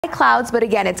Clouds, but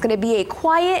again, it's going to be a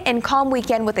quiet and calm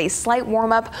weekend with a slight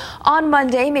warm up on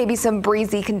Monday, maybe some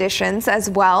breezy conditions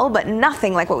as well, but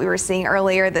nothing like what we were seeing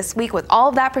earlier this week with all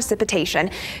of that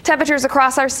precipitation. Temperatures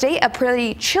across our state, a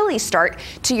pretty chilly start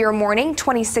to your morning,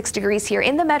 26 degrees here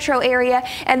in the metro area,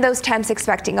 and those temps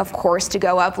expecting, of course, to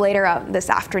go up later this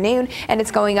afternoon, and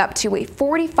it's going up to a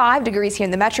 45 degrees here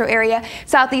in the metro area.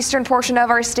 Southeastern portion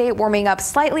of our state warming up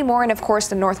slightly more, and of course,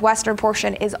 the northwestern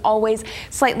portion is always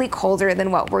slightly colder than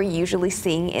what we're usually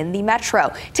seeing in the metro.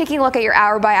 Taking a look at your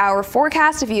hour-by-hour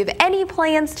forecast, if you have any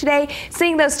plans today,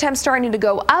 seeing those temps starting to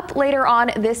go up later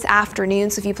on this afternoon.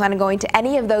 So if you plan on going to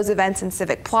any of those events in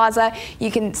Civic Plaza, you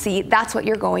can see that's what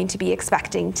you're going to be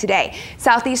expecting today.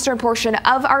 Southeastern portion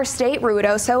of our state,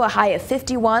 Ruidoso, a high of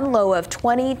 51, low of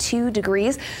 22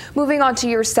 degrees. Moving on to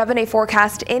your 7-day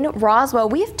forecast in Roswell,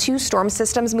 we have two storm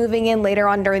systems moving in later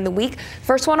on during the week.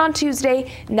 First one on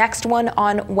Tuesday, next one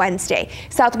on Wednesday.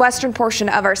 Southwestern portion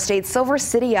of our state, Silver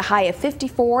City, a high of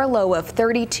 54, low of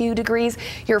 32 degrees.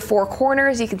 Your Four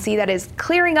Corners, you can see that is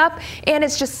clearing up and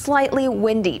it's just slightly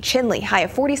windy. Chinle, high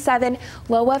of 47,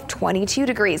 low of 22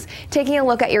 degrees. Taking a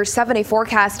look at your 7-day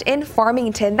forecast in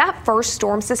Farmington, that first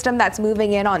storm system that's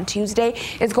moving in on Tuesday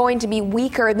is going to be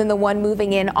weaker than the one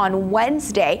moving in on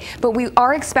Wednesday, but we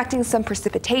are expecting some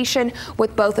precipitation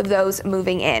with both of those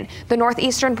moving in. The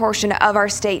northeastern portion of our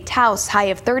state, Taos, high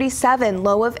of 37,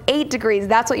 low of 8 degrees.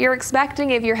 That's what you're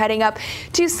expecting if you're heading up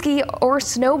to ski or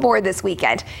snowboard this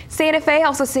weekend. Santa Fe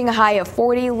also seeing a high of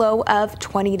 40, low of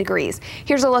 20 degrees.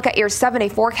 Here's a look at your 7-day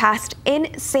forecast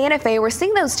in Santa Fe. We're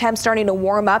seeing those temps starting to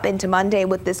warm up into Monday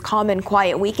with this calm and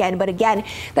quiet weekend, but again,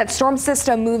 that storm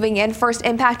system moving in first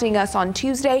impacting us on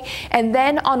Tuesday and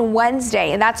then on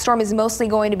Wednesday, and that storm is mostly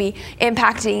going to be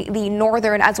impacting the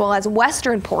northern as well as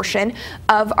western portion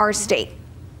of our state.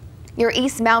 Your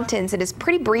East Mountains, it is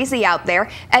pretty breezy out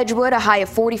there. Edgewood, a high of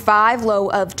 45,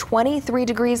 low of 23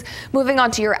 degrees. Moving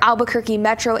on to your Albuquerque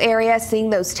metro area, seeing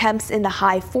those temps in the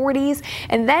high 40s.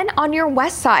 And then on your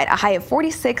west side, a high of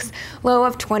 46, low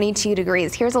of 22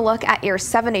 degrees. Here's a look at your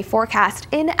 7-day forecast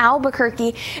in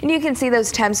Albuquerque. And you can see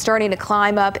those temps starting to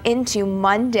climb up into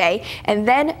Monday. And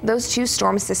then those two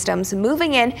storm systems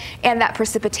moving in and that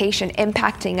precipitation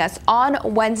impacting us on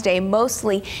Wednesday,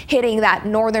 mostly hitting that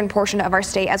northern portion of our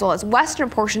state as well as western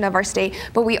portion of our state,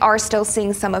 but we are still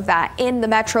seeing some of that in the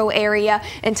metro area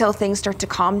until things start to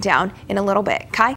calm down in a little bit. Kai?